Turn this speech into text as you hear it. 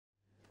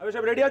আমি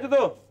সব রেডি আছো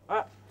তো?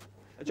 হ্যাঁ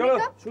চলো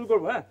শুরু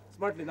করবো। হ্যাঁ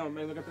স্মার্টলি নাও,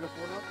 মেকআপ টেকআপ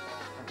করো।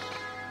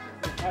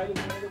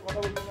 কথা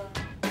বলবো না।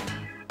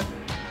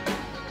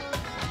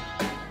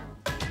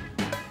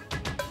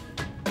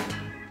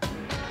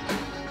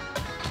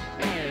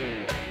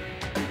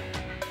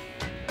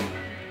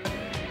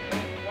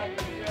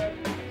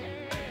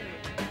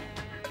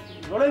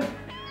 Rolling.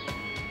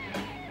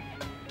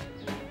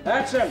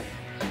 Action.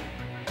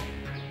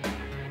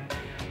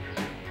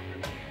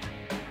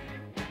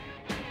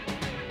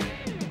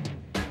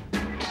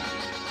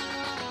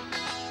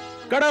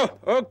 কাটো।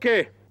 ওকে।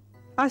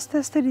 আস্তে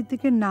আস্তে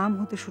ঋতিকের নাম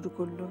হতে শুরু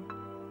করলো,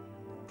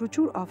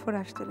 প্রচুর অফার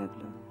আসতে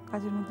লাগলো,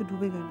 কাজের মধ্যে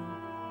ডুবে গেল।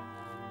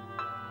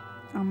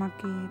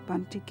 আমাকে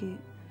বান্টিকে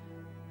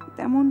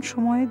তেমন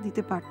সময়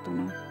দিতে পারতো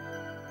না।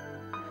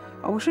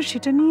 অবশ্য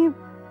সেটা নিয়ে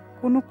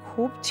কোনো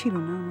ক্ষোভ ছিল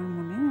না আমার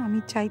মনে, আমি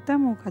চাইতাম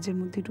ও কাজের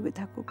মধ্যে ডুবে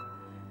থাকুক।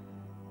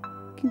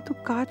 কিন্তু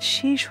কাজ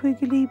শেষ হয়ে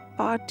গেলেই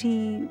পার্টি,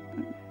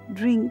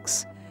 ড্রিঙ্কস,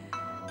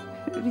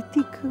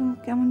 ঋতিক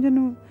কেমন যেন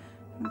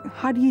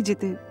হারিয়ে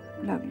যেতে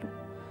লাগলো।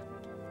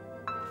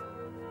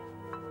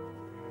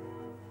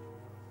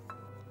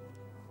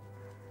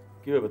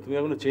 কি ব্যাপার, তুমি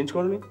এখনো চেঞ্জ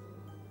করোনি?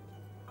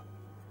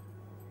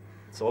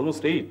 It's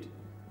almost 8।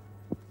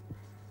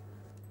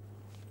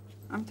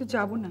 আমি তো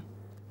যাব না।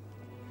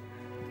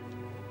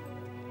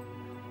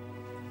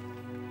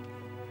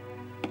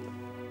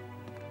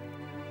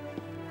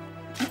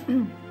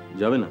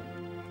 যাবে না?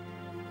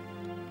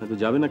 তো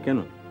যাবে না কেন?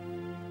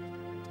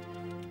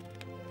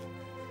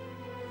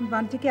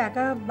 বান্টিকে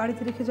একা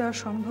বাড়িতে রেখে যাওয়া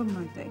সম্ভব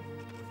নয়, তাই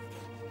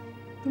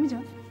তুমি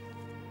যাও।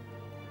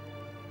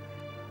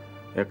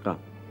 একা?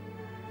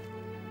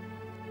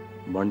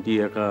 বান্টি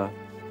একা?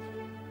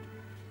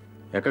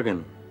 একা কেন?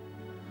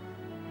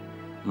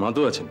 মা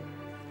তো আছেন।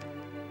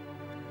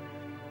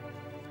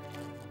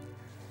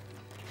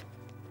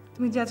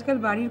 তুমি যে আজকাল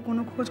বাড়ির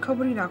কোনো খোঁজ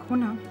খবরই রাখো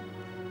না,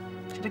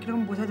 সেটা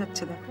কিরকম বোঝা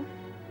যাচ্ছে দেখো।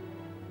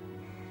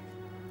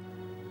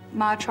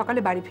 মা আজ সকালে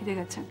বাড়ি ফিরে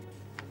গেছেন।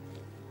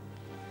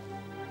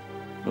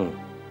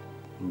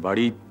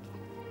 বাড়ি?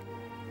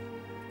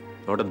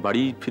 হঠাৎ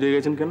বাড়ি ফিরে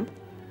গেছেন কেন?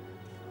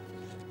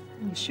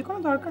 নিশ্চয়ই কোনো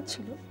দরকার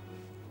ছিল।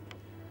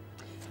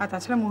 আর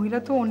তাছাড়া মহিলা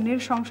তো অন্যের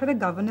সংসারে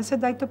গভর্নেন্সের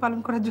দায়িত্ব পালন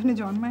করার জন্য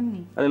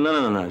জন্মাননি। আরে না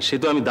না না, সে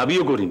তো আমি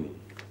দাবিও করিনি।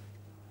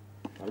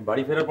 আমি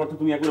বাড়ি ফেরার পর তো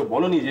তুমি একবার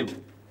বলোনি যে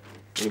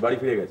উনি বাড়ি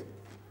ফিরে গেছে।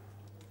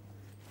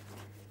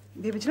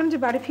 ভেবেছিলাম যে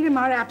বাড়ি ফিরে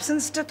মার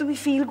অ্যাবসেন্সটা তুমি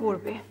ফিল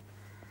করবে।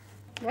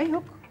 যাই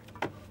হোক,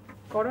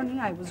 করনি।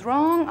 I was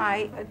wrong, I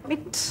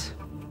admit.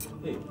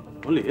 এই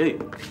বলি, এই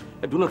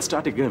do not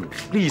start again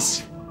please.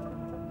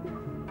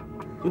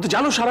 তুমি তো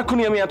জানো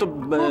সারাক্ষণই আমি এত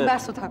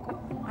ব্যস্ত থাকো।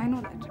 আই নো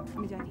দ্যাট,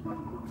 আমি জানি।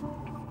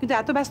 কিন্তু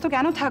এত ব্যস্ত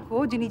কেন থাকো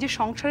যে নিজের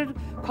সংসারের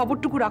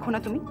খবরটুকু রাখো না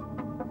তুমি?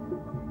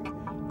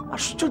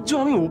 আশ্চর্য,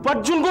 আমি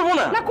উপার্জন করবো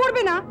না? না,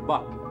 করবে না।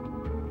 বাহ।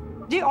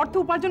 যে অর্থ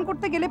উপার্জন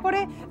করতে গেলে পরে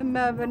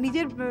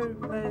নিজের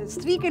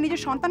স্ত্রীকে,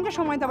 নিজের সন্তানকে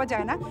সময় দেওয়া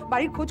যায় না,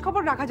 বাড়ির খোঁজ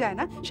খবর রাখা যায়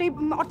না, সেই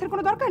অর্থের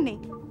কোনো দরকার নেই।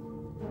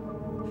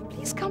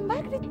 Please come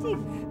back Hrithik.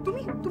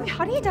 তুমি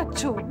হারিয়ে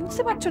যাচ্ছ,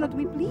 বুঝতে পারছো না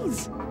তুমি? প্লিজ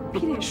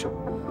ফিরে এসো।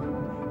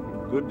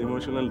 Good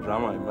emotional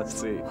drama, I must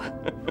say.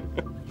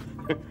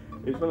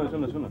 এই শোনো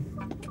শোনো শোনো,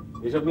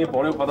 এসব নিয়ে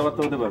পরেও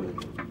কথাবার্তা হতে পারবে।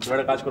 তুমি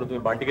একটা কাজ করো, তুমি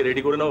বান্টিকে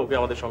রেডি করে নাও, ওকে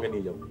আমাদের সঙ্গে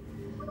নিয়ে যাও।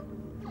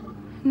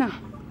 না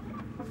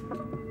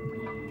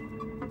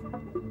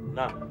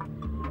না?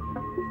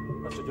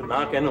 আশ্চর্য, না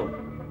কেন?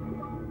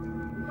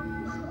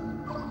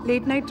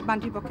 লেট নাইট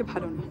বান্টির পক্ষে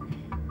ভালো না।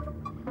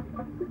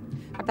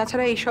 আর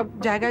তাছাড়া এইসব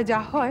জায়গায় যা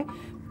হয়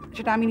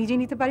সেটা আমি নিজেই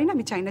নিতে পারি না।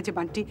 আমি চাই না যে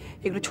বান্টি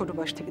এগুলো ছোট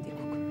বয়স থেকে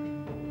দেখুক।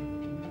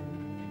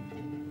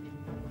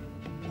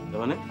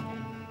 মানে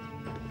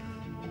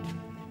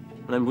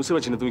আমি বুঝতে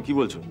পারছি না তুমি কি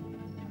বলছো।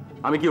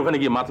 আমি কি ওখানে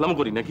গিয়ে মাতলাম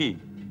করি নাকি?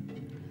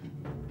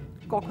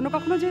 কখনো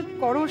কখনো যে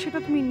করো সেটা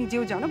তুমি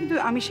নিজেও জানো, কিন্তু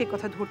আমি সে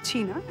কথা ধরছি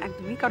না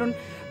একদমই। কারণ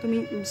তুমি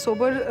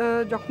সোবার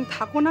যখন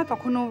থাকো না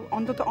তখনও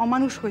অন্তত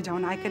অমানুষ হয়ে যাও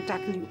না। I can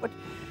tackle you, but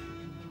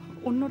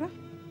অন্যরা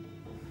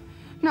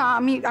না।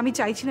 আমি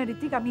চাইছি না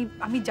ঋতিক,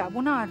 আমি যাব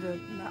না। আর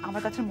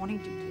আমার কাছে মর্নিং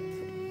ডিউটি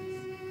আছে।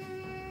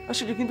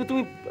 আসলে কিন্তু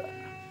তুমি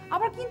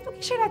আবার কিন্তু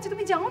কিসের আছে?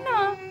 তুমি যাও না।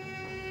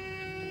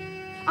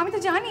 আমি তো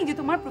জানি যে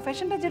তোমার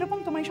প্রফেশনটা যেরকম,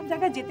 তোমার এইসব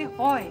জায়গায় যেতে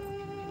হয়,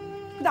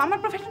 কিন্তু আমার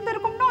প্রফেশনটা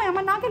এরকম নয়।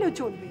 আমার না গেলেও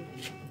চলবে।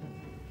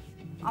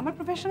 আমার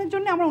প্রফেশনের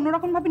জন্য আমার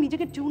অন্যরকম ভাবে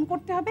নিজেকে টিউন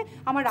করতে হবে।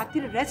 আমার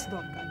রাত্রির রেস্ট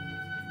দরকার,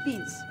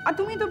 প্লিজ। আর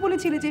তুমি তো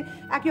বলেছিলে যে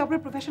একে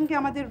অপরের প্রফেশনকে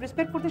আমাদের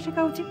রেসপেক্ট করতে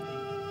শেখা উচিত।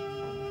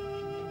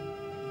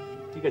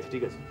 ঠিক আছে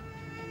ঠিক আছে,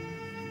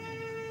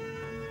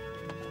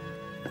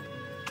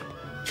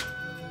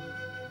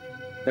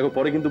 দেখো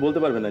পরে কিন্তু বলতে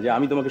পারবে না যে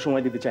আমি তোমাকে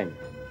সময় দিতে চাইনি।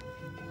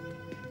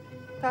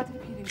 তাড়াতাড়ি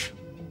ফিরে এসো।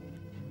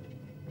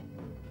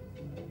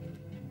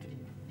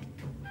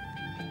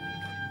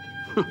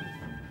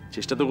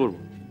 চেষ্টা তো করবো।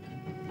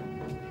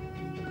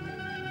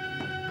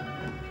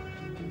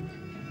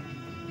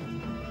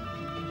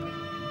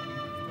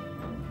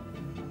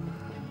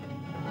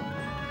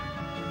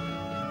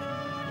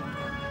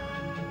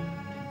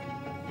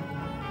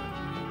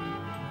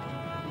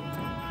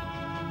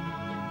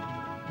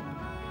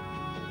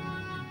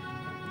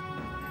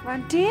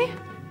 বান্টি,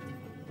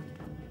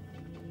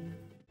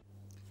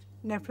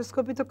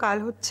 নেফ্রোস্কোপি তো কাল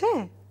হচ্ছে,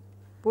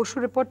 পরশু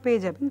রিপোর্ট পেয়ে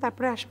যাবেন,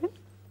 তারপরে আসবেন।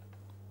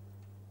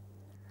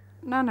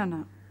 না না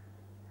না,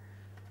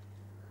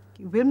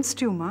 উইলমস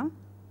টিউমার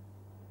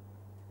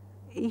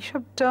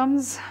এইসব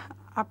টার্মস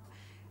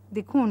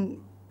দেখুন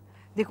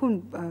দেখুন,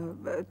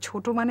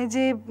 ছোট মানে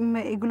যে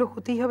এগুলো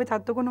হতেই হবে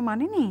তার তো কোনো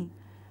মানে নেই।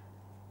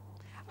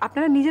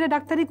 আপনারা নিজেরা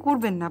ডাক্তারি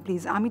করবেন না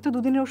প্লিজ, আমি তো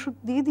 2 দিনের ওষুধ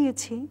দিয়ে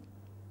দিয়েছি।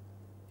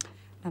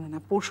 না না না,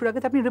 পরশুর আগে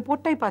তো আপনি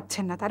রিপোর্টটাই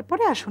পাচ্ছেন না,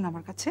 তারপরে আসুন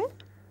আমার কাছে।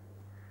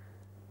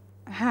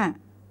 হ্যাঁ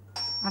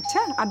আচ্ছা,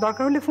 আর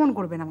দরকার হলে ফোন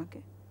করবেন আমাকে।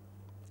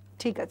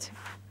 ঠিক আছে,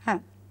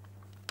 হ্যাঁ।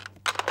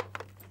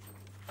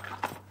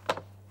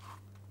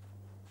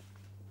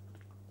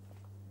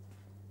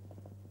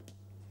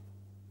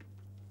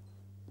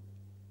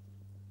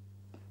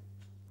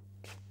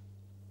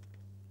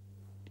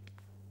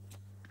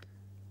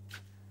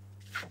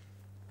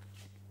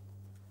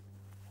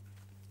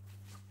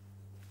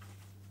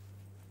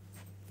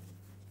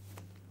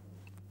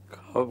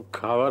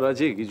 খাবার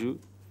আছে কিছু?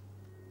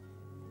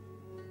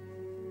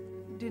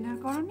 ডিনার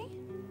করনি?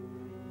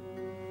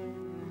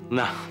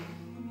 না,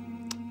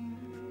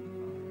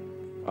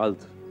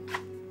 আলতো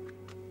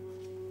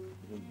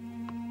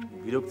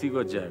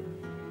বিরক্তিকর জায়গা।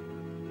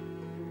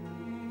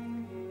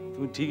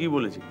 তুমি ঠিকই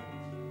বলেছিলে,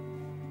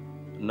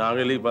 না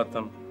গেলেই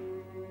পারতাম।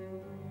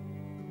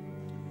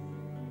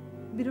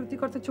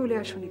 বিরক্তিকর তো চলে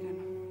আসুনি কেন?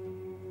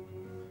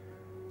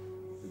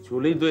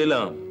 চলেই তো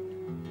এলাম।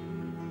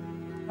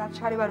 রাত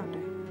 12:30টায়।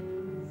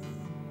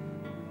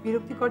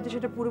 বিরক্তিকর যে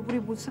সেটা পুরোপুরি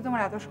বুঝতে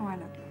তোমার এত সময়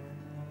লাগলো?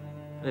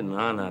 আরে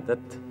না না,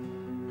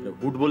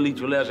 হুট বললেই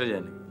চলে আসা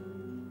যায় না।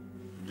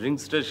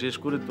 ড্রিঙ্কসটা শেষ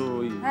করে তো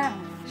ওই। হ্যাঁ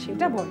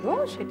সেটা বলো,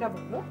 সেটা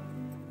বলো।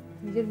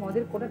 নিজের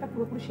মদের কোটাটা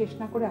পুরোপুরি শেষ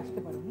না করে আসতে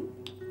পারোনি?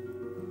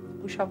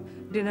 ওইসব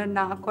ডিনার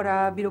না করা,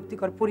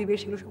 বিরক্তিকর পরিবেশ,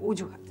 এগুলো সব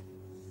অজুহাত।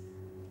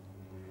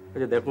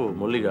 আচ্ছা দেখো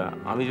মল্লিকা,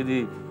 আমি যদি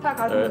থাক,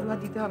 আর অজুহাত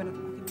দিতে হবে না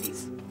তোমাকে প্লিজ।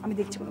 আমি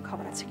দেখছি কোনো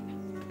খাবার আছে কিনা।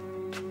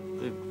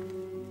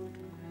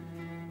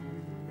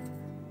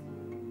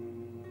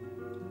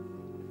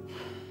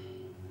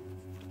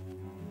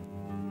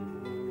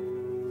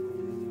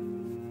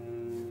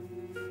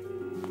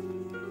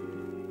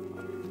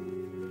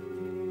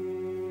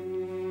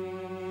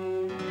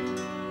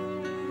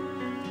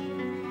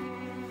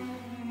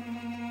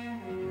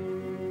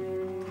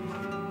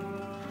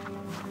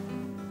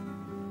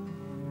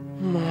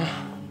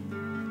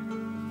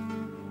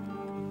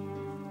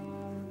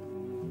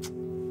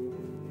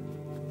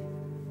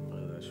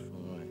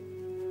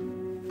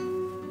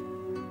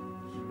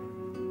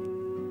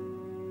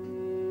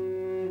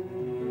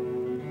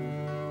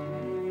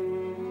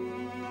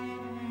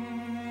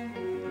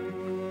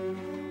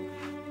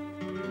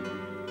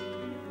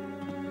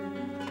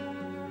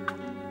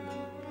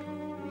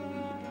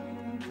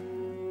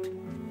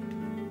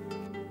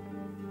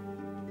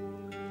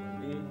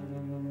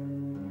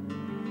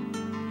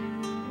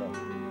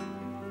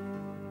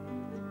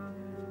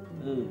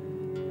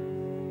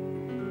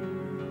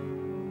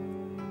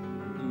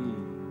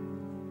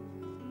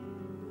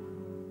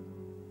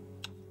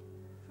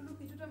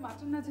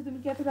 মাটন আছে, তুমি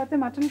কি এত রাতে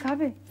মাটন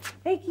খাবে?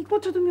 এই কি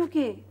করছো তুমি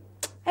ওকে?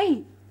 এই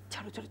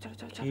চলো চলো চলো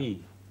চলো চলো।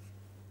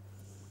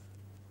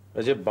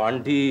 আচ্ছা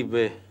বান্টি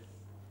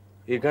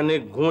এখানে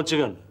ঘুমোচ্ছে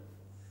কেন?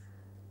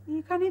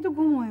 এখানেই তো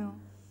ঘুমোয়।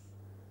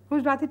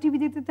 রোজ রাতে টিভি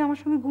দেখতে দেখতে আমার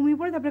সঙ্গে ঘুমিয়ে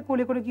পড়ে, তারপরে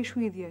কোলে করে গিয়ে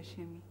শুয়ে দিয়ে আসি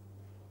আমি।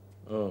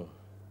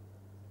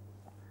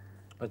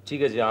 ঠিক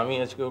আছে, আমি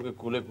আজকে ওকে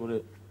কোলে করে।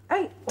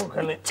 এই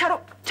ওখানে ছাড়ো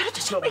ছাড়ো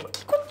ছাড়ো,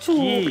 কি করছো?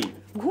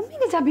 ঘুম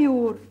ভেঙে যাবে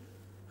ওর।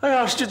 আরে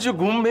আশ্চর্য,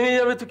 ঘুম ভেঙে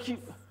যাবে তো কি?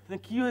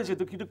 কি হয়েছে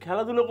তো? কি একটু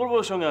খেলাধুলা করবো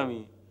ওর সঙ্গে আমি?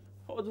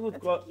 অদ্ভুত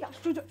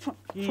আশ্চর্য।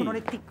 শোনো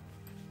ঋত্বিক,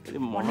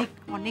 অনেক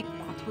অনেক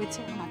কথা হয়েছে,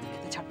 আদি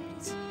খেতে ছাড়ো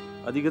প্লিজ।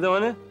 আদি খেতে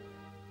মানে?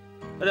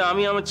 আরে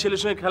আমি আমার ছেলের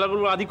সঙ্গে খেলা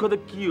করবো, আদি খেতে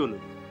কি হলো?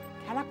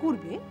 খেলা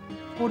করবে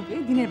করবে,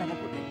 দিনের বেলা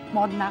করবে,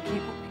 মদ না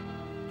খেয়ে করবে।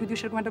 যদিও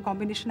সেরকম একটা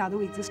কম্বিনেশন আদৌ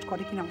এক্সিস্ট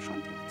করে কিনা আমার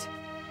সন্দেহ আছে।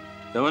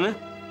 তার মানে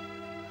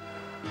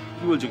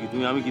কি বলছো? কি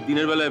তুমি, আমি কি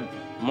দিনের বেলায়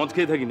মদ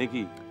খেয়ে থাকি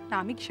নাকি? না,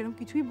 আমি সেরকম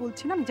কিছুই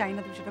বলছি না। আমি জানি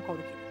না তুমি সেটা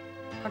করো কিনা,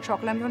 কারণ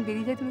সকালে আমি যখন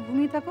বেরিয়ে যাই তুমি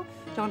ঘুমিয়ে থাকো,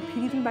 যখন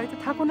ফিরি তুমি বাড়িতে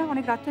থাকো না,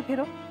 অনেক রাত্রে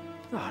ফেরো।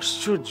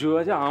 আশ্চর্য।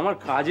 আচ্ছা আমার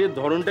কাজের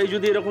ধরনটাই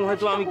যদি এরকম হয়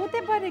তো আমি। হতে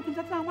পারে,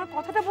 কিন্তু আমার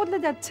কথাটা বদলে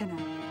যাচ্ছে না।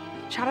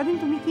 সারাদিন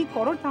তুমি কি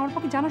করো তা আমার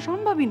পক্ষে জানা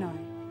সম্ভবই নয়।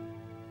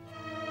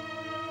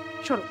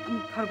 শোনো, আমি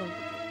খাওয়ার গল্প।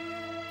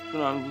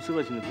 শোনো, আমি বুঝতে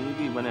পারছি না তুমি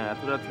কি মানে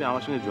এত রাত্রে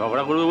আমার সঙ্গে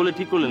ঝগড়া করবে বলে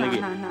ঠিক করলে নাকি?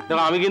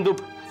 দেখো আমি কিন্তু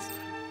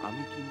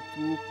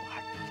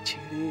পার্টি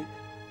ছেড়ে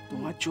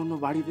তোমার জন্য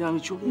বাড়িতে আমি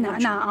চলে না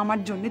না, আমার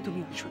জন্য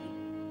তুমি আসোনি,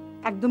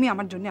 একদমই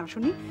আমার জন্য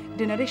আসোনি।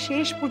 ডিনারের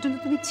শেষ পর্যন্ত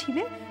তুমি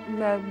ছিলে,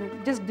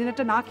 জাস্ট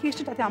ডিনারটা না খেয়ে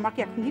এসছো, তাতে আমাকে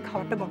এখন গিয়ে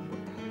খাবারটা গরম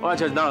করতে হবে।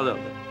 আচ্ছা দাঁড়া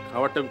দাঁড়া,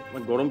 খাবারটা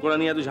গরম করা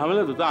নিয়ে এত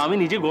ঝামেলা তো? আমি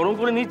নিজে গরম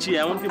করে নিচ্ছি,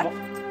 এমনকি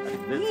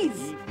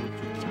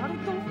ছাড়ো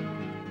তো।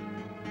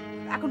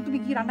 এখন তুমি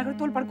গিয়ে রান্নাঘরে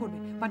তোলপাড় করবে,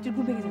 বাচ্চার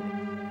ঘুম ভেঙে যাবে।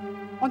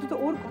 অন্তত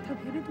ওর কথা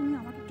ভেবে তুমি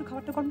আমাকে একটু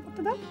খাবারটা গরম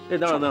করতে দাও।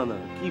 দাঁড়া দাঁড়া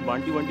দাঁড়া, কি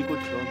বান্টি বান্টি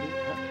করছো?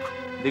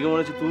 দেখে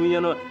মনে হচ্ছে তুমি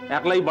যেন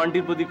একলাই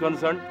বান্টির প্রতি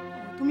কনসার্ন।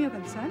 তুমিও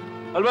কনসার্ন?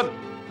 আলবাত,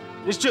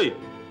 নিশ্চয়ই।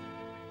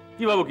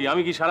 কি ভাবো কি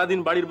আমি কি সারাদিন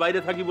বাড়ির বাইরে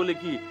থাকি বলে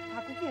কি?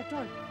 থাকো কি এত?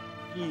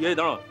 কি এই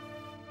দাঁড়া,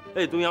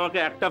 এই তুমি আমাকে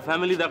একটা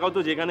ফ্যামিলি দেখাও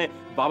তো যেখানে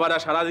বাবারা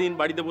সারাদিন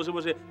বাড়িতে বসে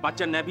বসে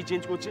বাচ্চার ন্যাপি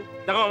চেঞ্জ করছে।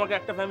 দেখাও আমাকে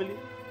একটা ফ্যামিলি।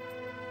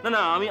 না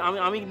না, আমি আমি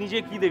আমি নিজে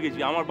কি দেখেছি,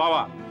 আমার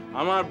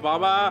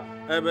বাবা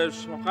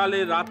সকালে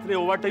রাত্রে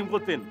ওভারটাইম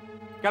করতেন।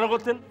 কেন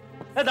করতেন?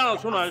 দাঁড়াও,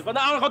 শোনো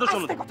আমার কথা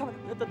শোনো।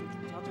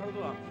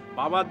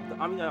 বাবা,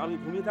 আমি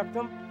ঘুমিয়ে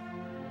থাকতাম,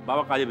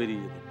 বাবা কাজে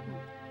বেরিয়ে যেতেন।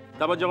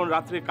 তারপর যখন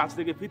রাত্রে কাজ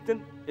থেকে ফিরতেন,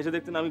 এসে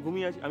দেখতেন আমি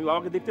ঘুমিয়ে আছি, আমি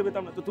বাবাকে দেখতে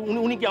পেতাম না। তো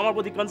উনি কি আমার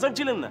প্রতি কনসার্ন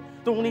ছিলেন না?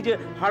 তো উনি যে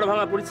হাড়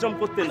ভাঙা পরিশ্রম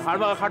করতেন, হাড়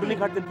ভাঙা খাটুনি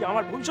খাটতেন, কি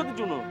আমার ভবিষ্যতের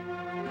জন্য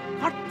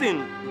খাটতেন,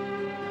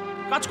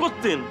 কাজ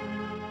করতেন।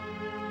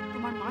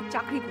 তোমার মা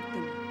চাকরি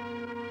করতেন।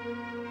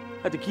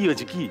 আচ্ছা, কি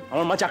হয়েছে? কি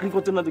আমার মা চাকরি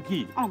করতেন না তো কি?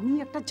 আমি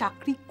একটা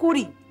চাকরি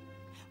করি,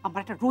 আমার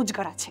একটা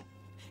রোজগার আছে,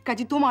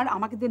 কাজে তোমার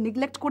আমাকে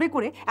নেগলেক্ট করে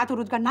করে এত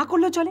রোজগার না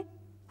করলেও চলে,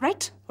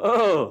 রাইট? ও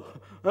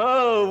ও,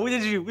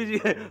 বুঝেছি বুঝেছি,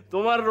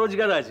 তোমার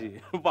রোজগার আছে,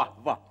 বাহ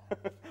বাহ।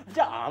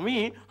 আচ্ছা,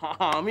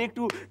 আমি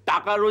একটু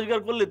টাকা রোজগার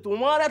করলে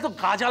তোমার এত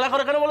গাজালা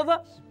করে কেন বলো তো?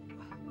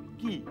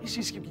 কি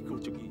কি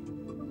করছো? কি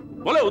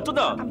বলো, উত্তর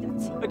দাও।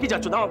 কি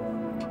যাচ্ছ? দাও,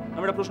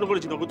 আমি একটা প্রশ্ন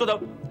করেছি, উত্তর দাও।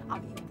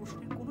 আমি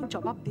প্রশ্নের কোনো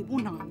জবাব দেবো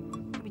না,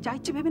 তুমি যা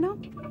ইচ্ছে ভেবে নাও।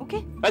 ওকে?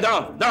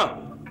 দাঁড়াও দাঁড়াও,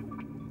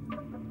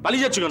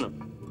 পালিয়ে যাচ্ছ কেন?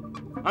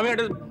 আমি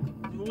একটা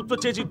উত্তর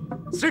চেয়েছি,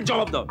 স্ট্রেট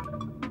জবাব দাও।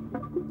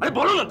 আরে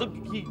বলো না তো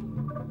কি।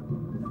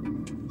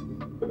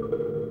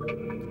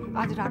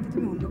 আজ রাতে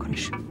তুমি অন্য ঘরে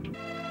শো।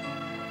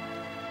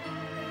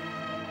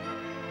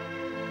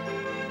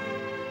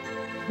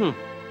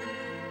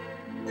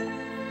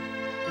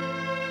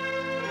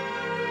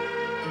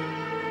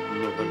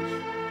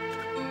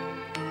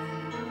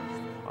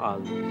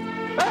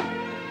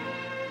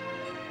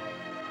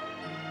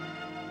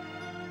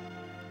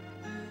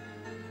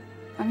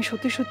 আমি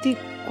সত্যি সত্যি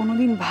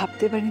কোনোদিন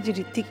ভাবতে পারিনি যে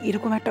ঋত্বিক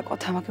এরকম একটা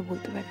কথা আমাকে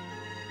বলতে পারে।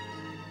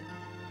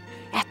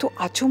 এত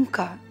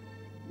আচমকা,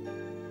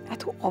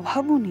 এত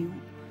অভাবনীয়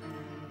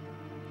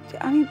যে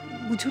আমি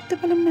বুঝে উঠতে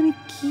পারলাম না আমি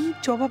কি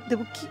জবাব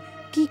দেব,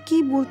 কি কি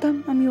বলতাম।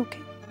 আমি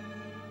ওকে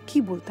কি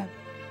বলতাম?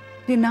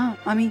 যে না,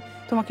 আমি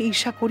তোমাকে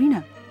ঈর্ষা করি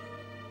না,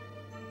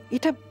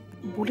 এটা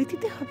বলে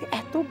দিতে হবে?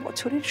 এত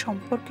বছরের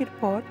সম্পর্কের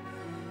পর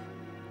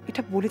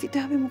এটা বলে দিতে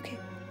হবে মুখে?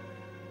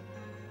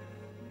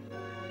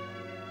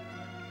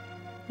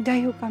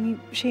 যাই হোক, আমি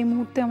সেই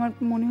মুহূর্তে আমার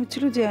মনে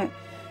হচ্ছিল যে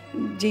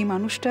যেই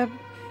মানুষটা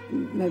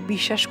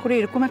বিশ্বাস করে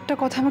এরকম একটা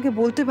কথা আমাকে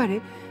বলতে পারে,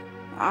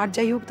 আর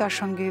যাই হোক তার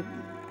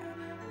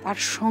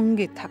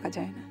সঙ্গে থাকা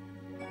যায় না।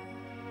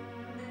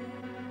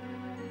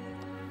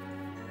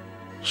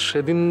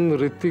 সেদিন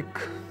ঋত্বিক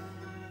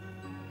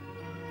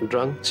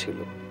ড্রাঙ্ক ছিল।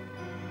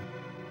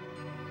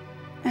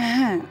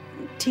 হ্যাঁ,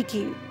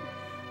 ঠিকই,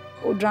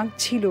 ও ড্রাঙ্ক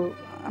ছিল,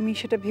 আমি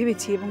সেটা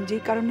ভেবেছি, এবং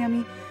যেই কারণে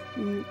আমি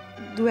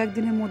দু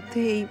একদিনের মধ্যে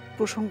এই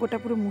প্রসঙ্গটা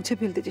পুরো মুছে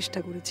ফেলতে চেষ্টা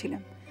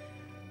করেছিলাম,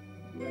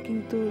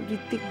 কিন্তু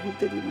ঋত্বিক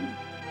ভুলতে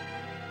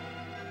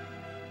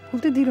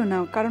দিল না,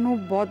 কারণ ও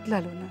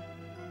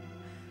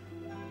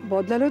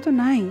বদলালো তো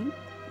নাই,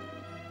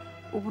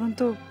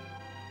 উপরন্তু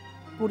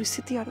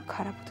পরিস্থিতি আরো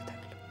খারাপ হতে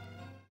থাকলো।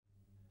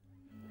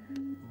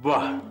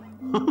 বাহ,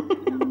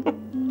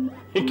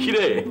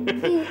 কিরে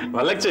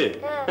ভালো লাগছে?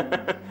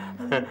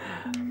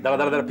 দাঁড়া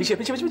দাঁড়া দাঁড়া, পিছিয়ে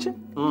পিছিয়ে পিছিয়ে।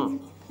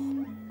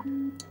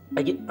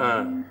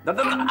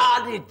 দাদা,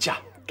 আরে যা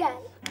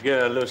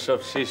গেল, সব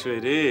শেষ হয়ে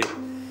রে।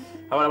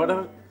 আবার আবার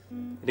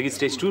এটা কি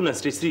স্টেজ 2 না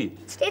স্টেজ 3?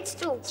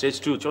 স্টেজ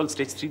 2। চল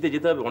স্টেজ 3 তে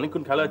যেতে হবে,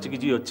 অনেকক্ষণ খেলা হচ্ছে,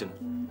 কিছুই হচ্ছে না।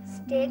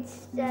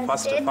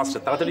 ফাস্ট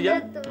তাড়াতাড়ি যা।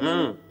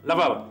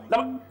 লাফা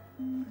লাফা,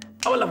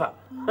 আবার লাফা,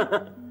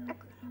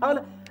 আবার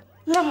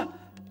লাফা।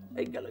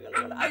 এই গেল গেল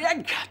গেল, আই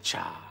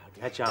গাছা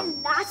গাছা।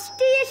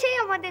 লাস্টে এসে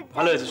আমাদের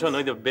ভালো হয়েছে। শোন,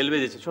 ওই তো বেল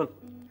বেজেছে, শোন,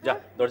 যা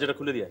দরজাটা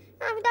খুলে দিয়ে আয়।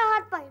 আমি তো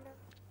হাত পাই না।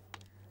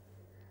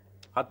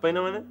 হাত পাই না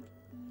মানে?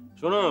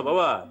 শোনো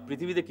বাবা,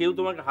 পৃথিবীতে কেউ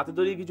তোমাকে হাতে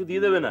ধরিয়ে কিছু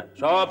দিয়ে দেবে না,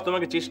 সব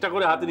তোমাকে চেষ্টা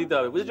করে হাতে দিতে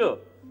হবে, বুঝেছো?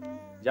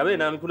 যাবে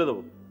না? আমি খুলে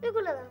দেবো।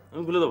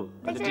 আমি খুলে দেবো।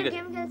 আচ্ছা ঠিক আছে,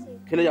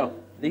 খেলে যাও,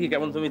 দেখি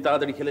কেমন তুমি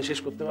তাড়াতাড়ি খেলে শেষ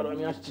করতে পারো।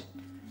 আমি আসছি।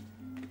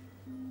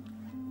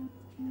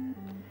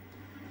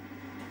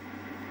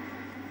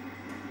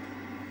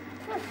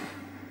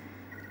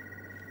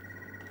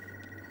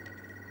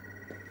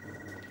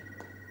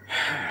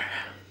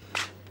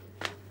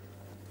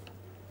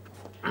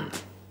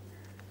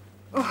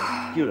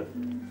 কি হলো?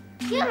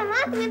 কি হলো মা,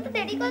 তুমি তো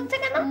দেরি করছো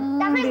কেন?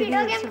 আমি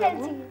ভিডিও গেম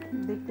খেলছি।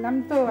 দেখলাম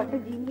তো একটা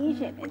জিনিস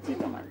এনেছি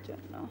তোমার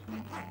জন্য।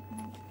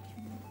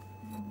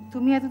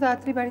 তুমি এত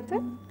তাড়াতাড়ি বাড়িতে?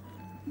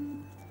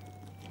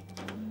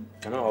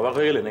 কেন, অবাক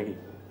হয়ে গেলে নাকি?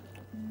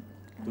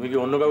 তুমি কি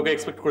অন্য কাউকে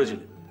এক্সপেক্ট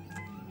করেছিলে?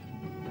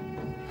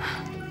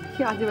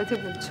 কি আজে বাজে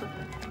বলছো?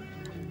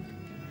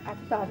 এত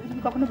তাড়াতাড়ি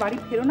তুমি কখনো বাড়ি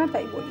ফেরো না,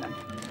 তাই বললাম।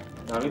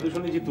 আমি তো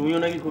শুনেছি তুমিও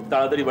নাকি খুব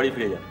তাড়াতাড়ি বাড়ি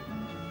ফিরে যাও,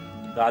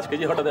 তো আজকে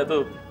যে হঠাৎ এত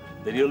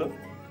দেরি হলো?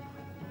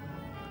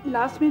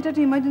 লাস্ট মিনিট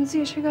একটা ইমার্জেন্সি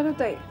এসে গেল,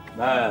 তাই।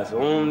 ব্যাস,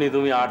 অমনি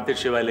তুমি আর্তের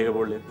সেবায় লেগে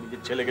পড়লে,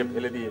 নিজের ছেলেকে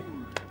ফেলে দিয়ে।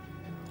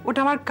 ওটা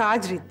আমার কাজ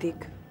ঋত্বিক।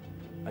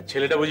 আর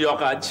ছেলেটা বুঝি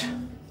অকাজ?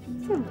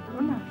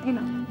 না, এই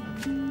না,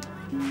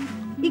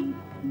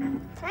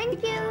 থ্যাংক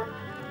ইউ।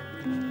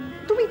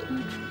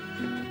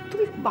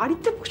 তুমি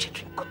বাড়িতে বসে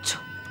ড্রিঙ্ক করছো?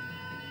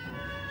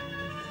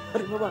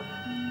 আরে বাবা,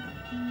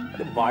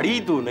 আরে বাড়ি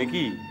তো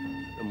নাকি,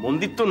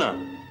 মন্দির তো না।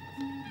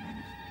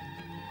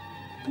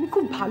 তুমি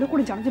খুব ভালো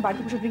করে জানো যে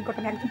বাড়িতে বসে ড্রিঙ্ক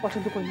করাটা আমি একদম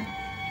পছন্দ করি না।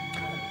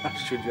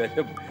 আশ্চর্য,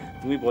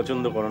 তুমি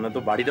পছন্দ করো না তো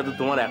বাড়িটা তো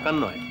তোমার একার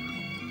নয়,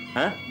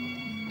 হ্যাঁ?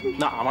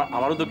 না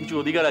আমারও তো কিছু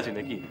অধিকার আছে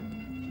নাকি?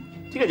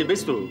 ঠিক আছে,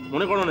 বেশ তো,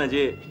 মনে করো না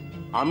যে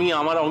আমি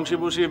আমার অংশে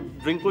বসে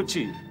ড্রিঙ্ক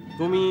করছি,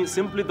 তুমি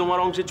সিম্পলি তোমার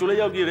অংশে চলে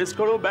যাও, গিয়ে রেস্ট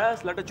করো, ব্যাস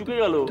লাটা চুকে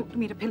গেল।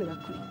 তুমি এটা ফেলে দাও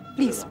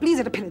প্লিজ, প্লিজ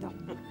এটা ফেলে দাও।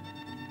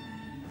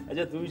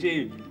 আচ্ছা, তুমি সেই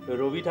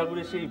রবি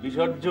ঠাকুরের সেই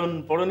বিসর্জন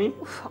পড়নি?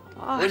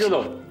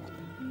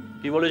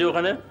 কি বলেছো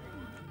ওখানে?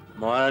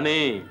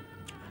 মহারানী,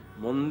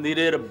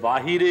 মন্দিরের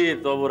বাহিরে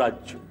তব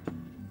রাজ্য,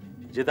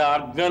 যেটা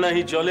আজ্ঞা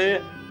নাহি চলে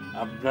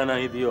আজ্ঞা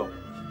নাহি দিও।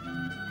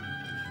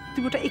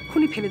 তুমি ওটা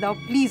এক্ষুনি ফেলে দাও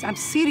প্লিজ, আই এম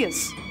সিরিয়াস।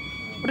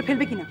 ওটা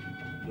ফেলবে কিনা?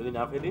 যদি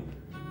না ফেলি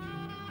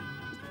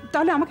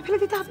তাহলে আমাকে ফেলে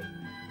দিতে হবে।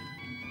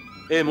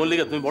 এই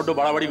মল্লিকা, তুমি বড্ড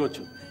বাড়াবাড়ি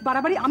করছো।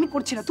 বাড়াবাড়ি আমি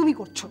করছি না, তুমি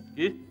করছো।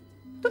 কি?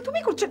 তো তুমি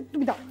করছো,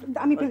 তুমি দাও,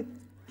 আমি ফেলে।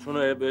 শোনো,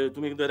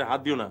 তুমি কিন্তু এতে হাত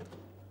দিও না।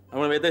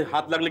 আমার এতে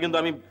হাত লাগলে কিন্তু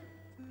আমি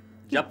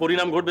যা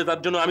পরিণাম ঘটবে তার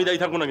জন্য আমি দায়ী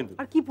থাকবো না কিন্তু।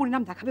 আর কি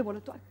পরিণাম দেখাবে বলো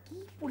তো? আর কি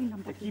পরিণাম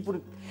দেখাবে? কি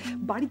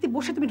বাড়িতে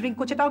বসে তুমি ড্রিঙ্ক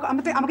করছো, তাও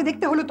আমাকে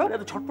দেখতে হলো তো?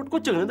 এত ছটফট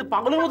করছো কেন?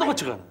 পাগলের মতো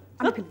করছো কেন?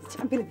 আমি ফেলে দিচ্ছি,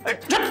 আমি ফেলে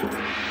দিচ্ছি।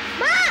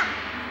 মা!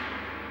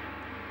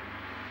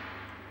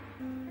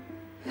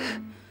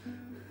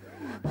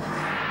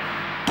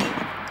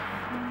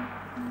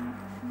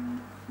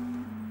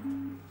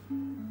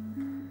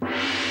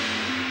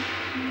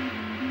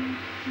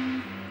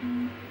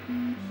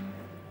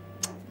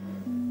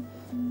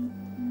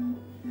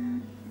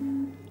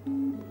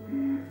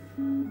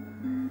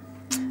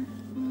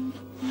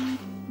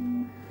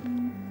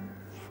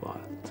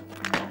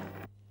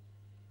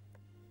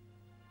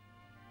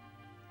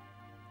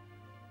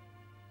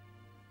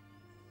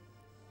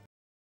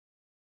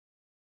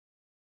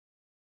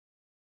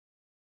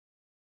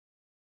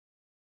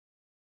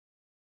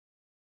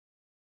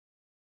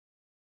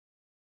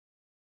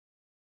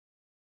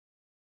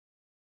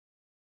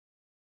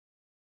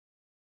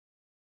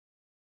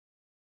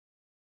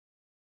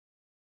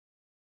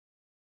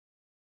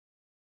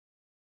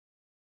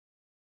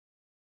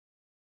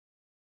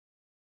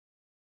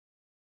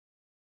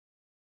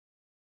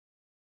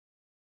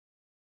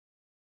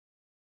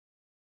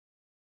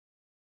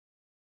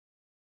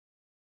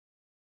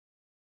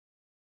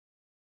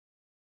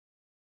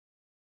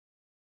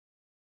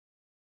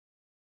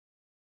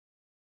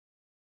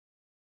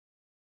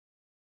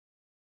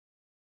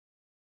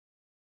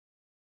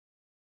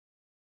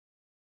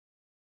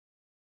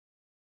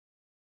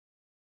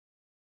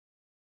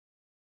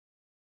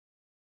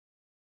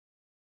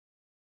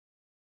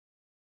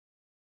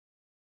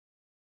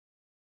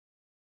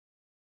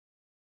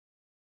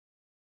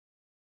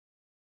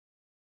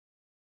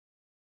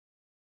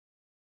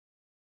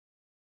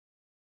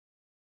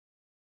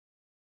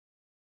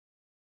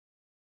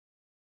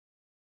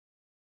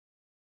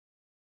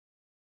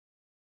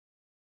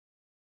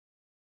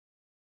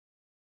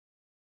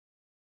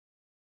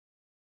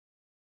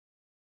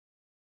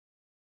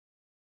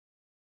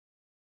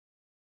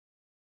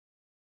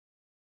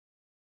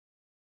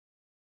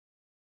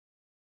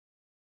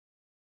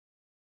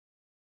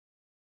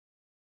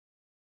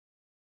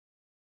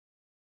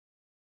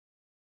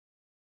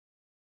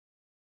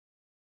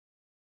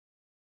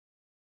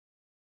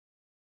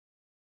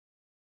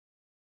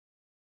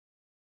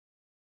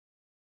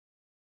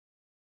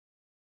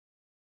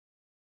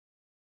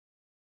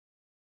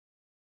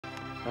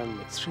 I'm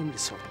extremely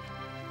sorry.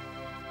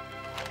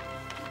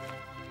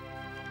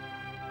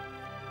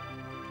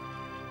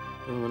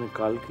 মানে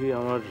কালকে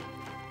আমার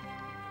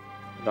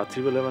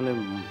রাত্রিবেলা মানে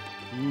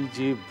কি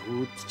যে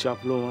ভূত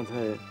চাপলো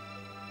মাথায়,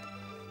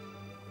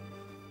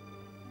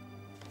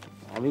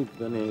 আমি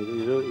মানে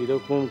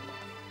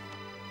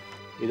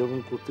এরকম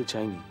করতে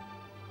চাইনি।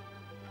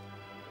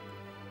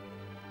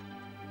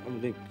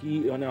 মানে কি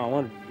মানে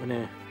আমার মানে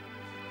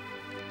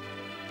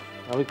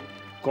আমি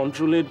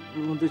কন্ট্রোলের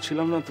মধ্যে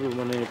ছিলাম না তো।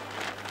 মানে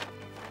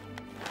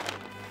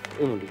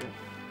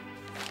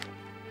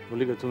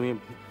মল্লিকা, তুমি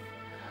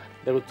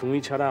দেখো, তুমি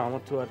ছাড়া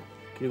আমার তো আর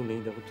কেউ নেই।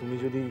 দেখো,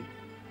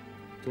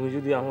 তুমি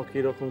যদি আমাকে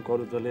এরকম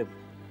করো তাহলে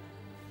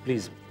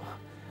প্লিজ,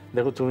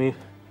 দেখো তুমি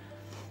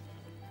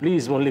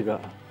প্লিজ মল্লিকা,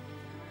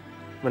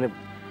 মানে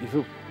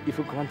if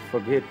you can't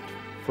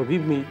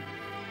forgive me,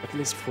 at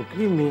least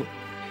forgive me.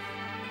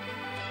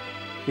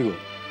 কি গো?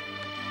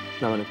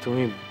 না মানে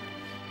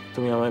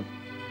তুমি আমায়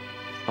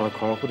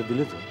ক্ষমা করে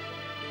দিলে তো?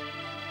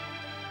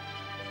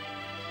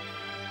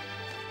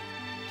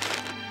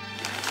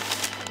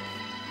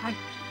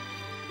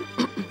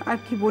 আর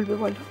কি বলবে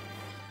বলো?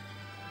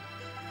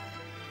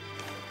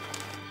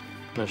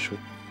 না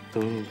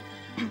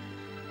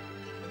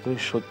তুমি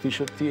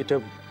সত্যি এটা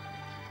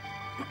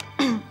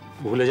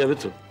ভুলে যাবে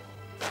তো?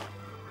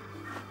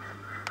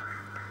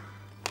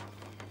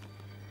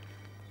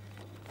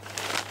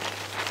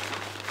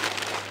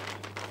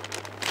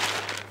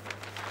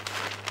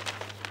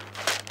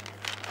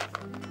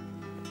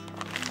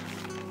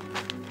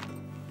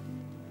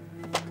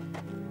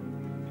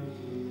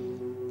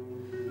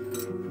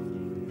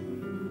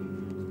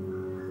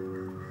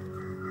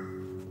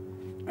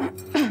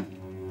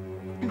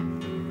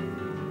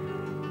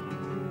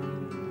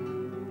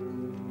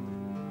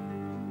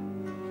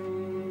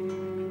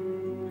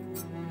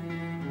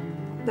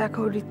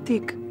 দেখো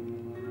ঋত্বিক,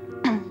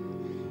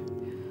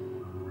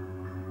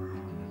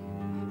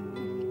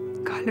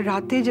 কাল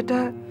রাতে যেটা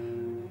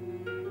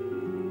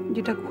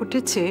যেটা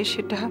ঘটেছে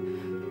সেটা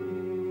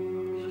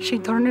সেই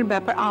ধরনের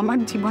ব্যাপার আমার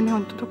জীবনে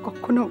অন্তত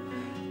কখনো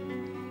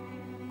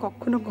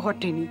কখনো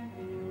ঘটেনি।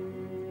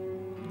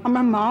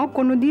 আমার মাও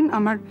কোনোদিন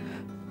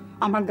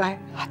আমার গায়ে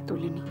হাত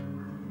তোলেনি।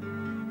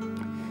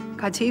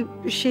 কাজেই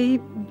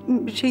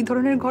সেই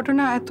ধরনের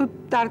ঘটনা এত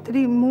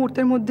তাড়াতাড়ি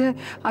মুহূর্তের মধ্যে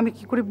আমি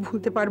কি করে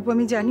ভুলতে পারবো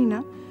আমি জানি না,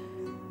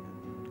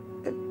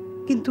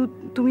 কিন্তু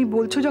তুমি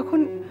বলছো যখন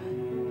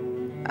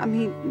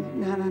আমি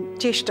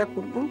চেষ্টা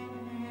করব,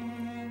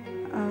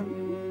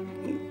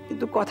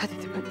 কিন্তু কথা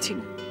দিতে পারছি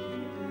না।